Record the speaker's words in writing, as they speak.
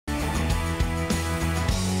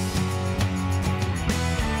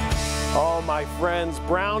my friends.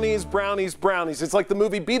 Brownies, brownies, brownies. It's like the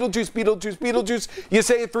movie Beetlejuice, Beetlejuice, Beetlejuice. You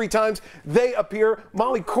say it 3 times, they appear.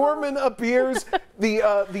 Molly Corman appears,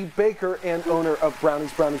 the baker and owner of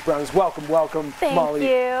Brownies, Brownies, Brownies. Welcome, welcome, Molly.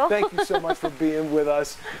 Thank you. Thank you so much for being with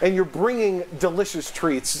us. And you're bringing delicious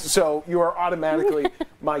treats, so you are automatically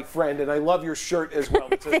my friend. And I love your shirt as well.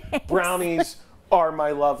 It says, Brownies are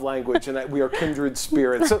my love language, and we are kindred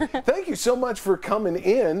spirits. So thank you so much for coming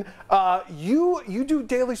in. You do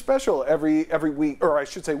daily special every week, or I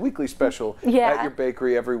should say weekly special at your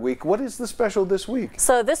bakery every week. What is the special this week?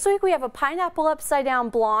 So this week we have a pineapple upside down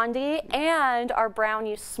blondie and our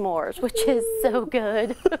Brownie S'mores, which is so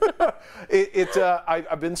good.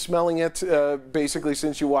 I've been smelling it basically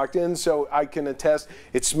since you walked in, so I can attest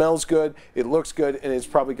it smells good, it looks good, and it's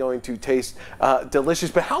probably going to taste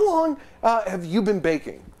delicious. But how long have you been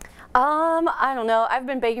baking? I don't know. I've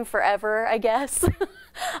been baking forever, I guess.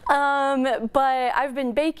 But I've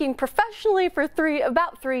been baking professionally for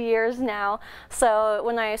about 3 years now. So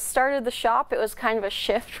when I started the shop, it was kind of a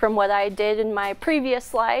shift from what I did in my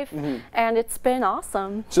previous life, and it's been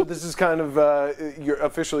awesome. So this is kind of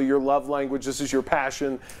officially your love language. This is your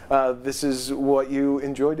passion. This is what you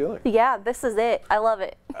enjoy doing. Yeah, this is it. I love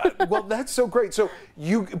it. Well, that's so great. So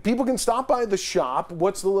people can stop by the shop.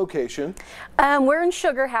 What's the location? We're in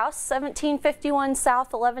Sugar House, 1751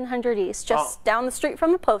 South, 1100 East, just down the street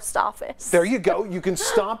from the post office. There you go. You can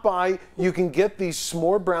stop by. You can get these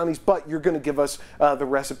s'more brownies, but you're going to give us the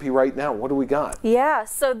recipe right now. What do we got? Yeah,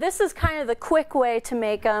 so this is kind of the quick way to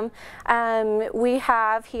make them. We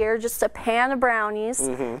have here just a pan of brownies,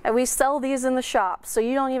 and we sell these in the shop, so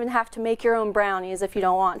you don't even have to make your own brownies if you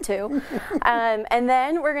don't want to. And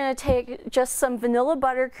then we're going to take just some vanilla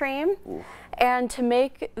buttercream. And to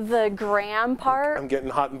make the graham part, I'm getting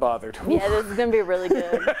hot and bothered. Yeah, this is going to be really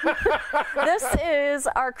good. This is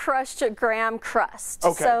our crushed graham crust.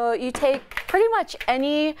 Okay. So you take pretty much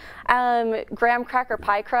any graham cracker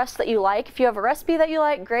pie crust that you like. If you have a recipe that you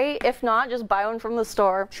like, great. If not, just buy one from the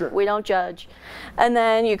store. Sure. We don't judge. And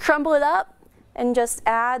then you crumble it up and just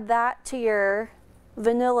add that to your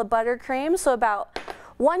vanilla buttercream. So about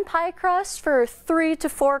 1 pie crust for 3 to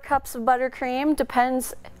 4 cups of buttercream,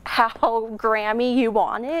 depends how Grammy you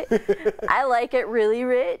want it. I like it really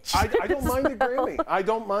rich. I don't mind a Grammy. I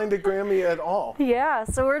don't mind a Grammy at all. Yeah,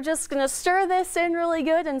 so we're just going to stir this in really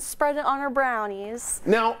good and spread it on our brownies.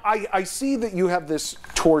 Now, I see that you have this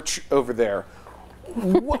torch over there.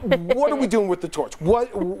 What are we doing with the torch?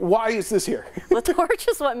 Why is this here? The torch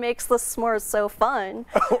is what makes the s'mores so fun.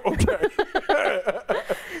 Okay.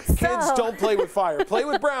 Kids, don't play with fire. Play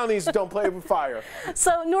with brownies, don't play with fire.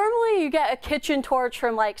 So normally you get a kitchen torch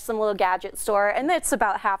from like some little gadget store, and it's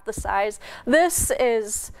about half the size. This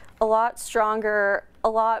is a lot stronger, a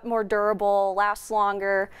lot more durable, lasts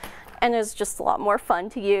longer, and is just a lot more fun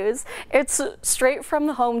to use. It's straight from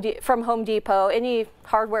the Home Depot, any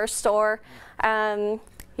hardware store.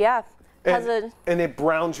 Yeah. And it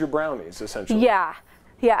browns your brownies, essentially. Yeah.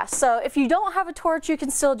 Yeah, so if you don't have a torch, you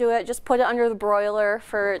can still do it. Just put it under the broiler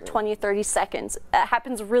for 20-30 seconds. It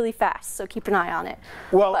happens really fast, so keep an eye on it.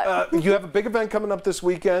 Well, you have a big event coming up this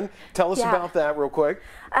weekend. Tell us about that real quick.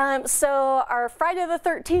 So our Friday the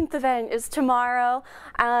 13th event is tomorrow.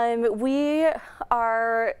 We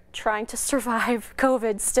are trying to survive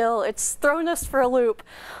COVID still. It's thrown us for a loop.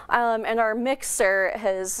 And our mixer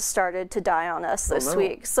has started to die on us this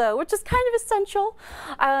week, so which is kind of essential.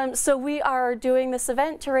 So we are doing this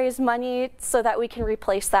event to raise money so that we can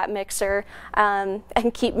replace that mixer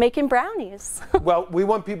and keep making brownies. Well, we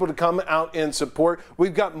want people to come out and support.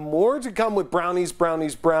 We've got more to come with Brownies,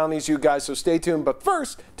 Brownies, Brownies, you guys, so stay tuned. But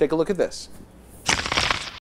first, take a look at this.